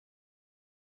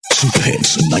Super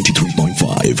hits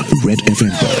 93.5 red FM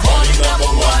पर।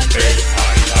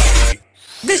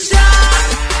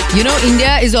 You know,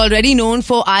 India is already known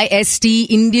for IST,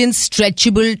 Indian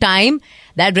Stretchable Time.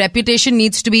 That reputation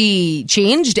needs to be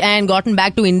changed and gotten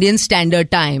back to Indian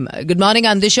Standard Time. Good morning,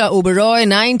 I'm Disha Oberoi,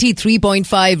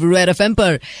 93.5 Red FM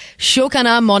per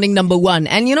Shokana Morning Number 1.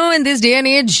 And you know, in this day and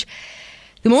age,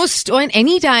 the most, or in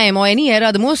any time or any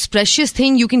era, the most precious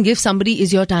thing you can give somebody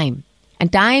is your time.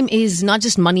 And time is not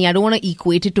just money. I don't want to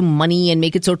equate it to money and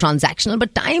make it so transactional.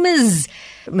 But time is...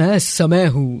 मैं समय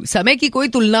हूँ. समय की कोई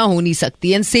तुलना हो नहीं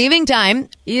सकती. And saving time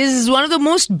is one of the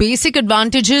most basic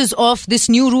advantages of this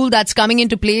new rule that's coming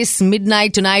into place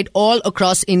midnight tonight all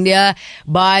across India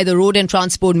by the Road and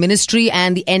Transport Ministry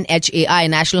and the NHAI,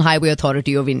 National Highway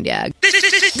Authority of India.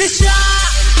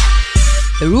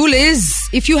 The rule is,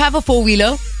 if you have a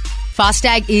four-wheeler,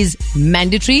 Fastag is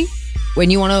mandatory when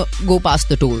you want to go past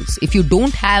the tolls. If you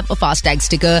don't have a Fastag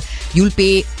sticker, you'll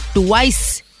pay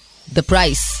twice the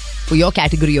price for your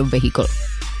category of vehicle.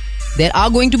 There are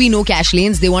going to be no cash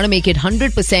lanes. They want to make it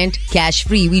 100% cash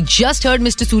free. We just heard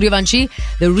Mr. Suryavanshi,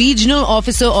 the regional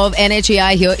officer of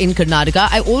NHAI here in Karnataka.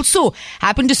 I also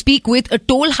happened to speak with a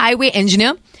toll highway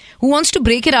engineer who wants to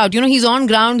break it out. You know, he's on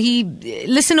ground.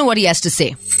 Listen to what he has to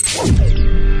say.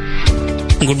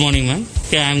 Good morning, ma'am.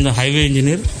 Yeah, I am the highway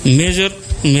engineer. Major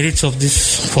merits of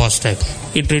this Fastag.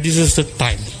 It reduces the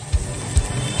time.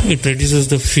 It reduces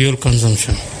the fuel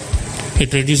consumption.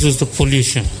 It reduces the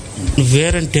pollution.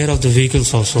 Wear and tear of the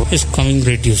vehicles also is coming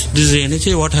reduced. This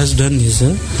NHA what has done is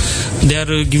they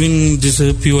are giving this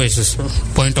POSs,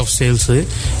 point of sales,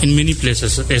 in many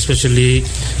places, especially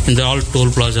in the all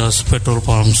toll plazas, petrol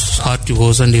pumps,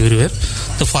 RTOs and everywhere.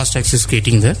 The Fastag is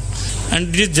getting there.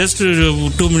 And it is just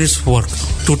 2 minutes work,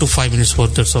 2 to 5 minutes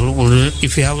work, that's all.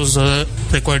 If you have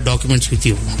required documents with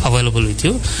you, available with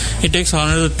you, it takes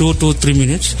another 2 to 3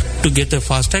 minutes to get the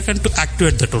Fastag and to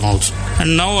activate that one also.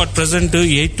 And now at present,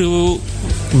 8 to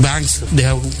banks, they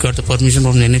have got the permission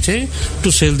from the NHA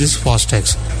to sell these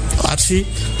Fastags. RC,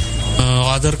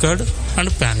 Aadhaar card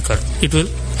and PAN card. It will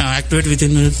activate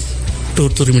within 2 to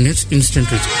 3 minutes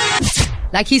instantly.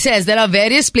 Like he says, there are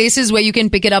various places where you can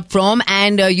pick it up from,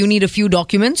 and you need a few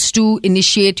documents to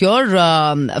initiate your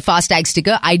Fastag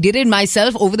sticker. I did it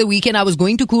myself over the weekend. I was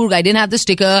going to Coorg. I didn't have the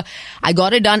sticker. I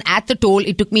got it done at the toll.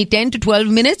 It took me 10 to 12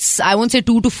 minutes. I won't say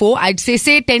 2 to 4. I'd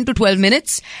say 10 to 12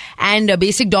 minutes. And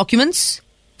basic documents,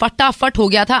 fatafat ho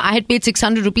gaya tha. I had paid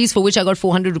 600 rupees, for which I got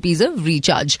 400 rupees of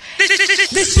recharge.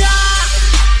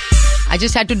 I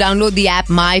just had to download the app,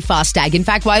 My Fastag. In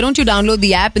fact, why don't you download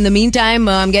the app? In the meantime,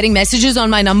 I'm getting messages on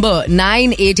my number,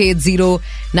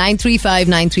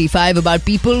 9880-935-935, about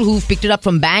people who've picked it up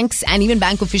from banks and even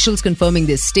bank officials confirming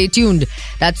this. Stay tuned.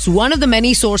 That's one of the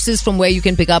many sources from where you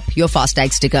can pick up your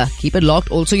Fastag sticker. Keep it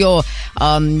locked. Also, your,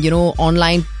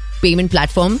 online payment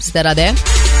platforms that are there.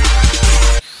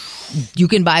 You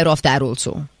can buy it off that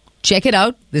also. Check it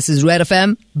out. This is Red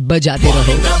FM. Bajate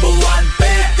Raho.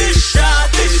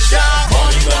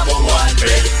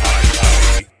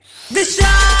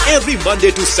 Every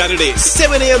Monday to Saturday,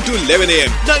 7 a.m. to 11 a.m.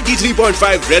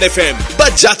 93.5 Red FM.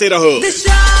 Bajate Raho.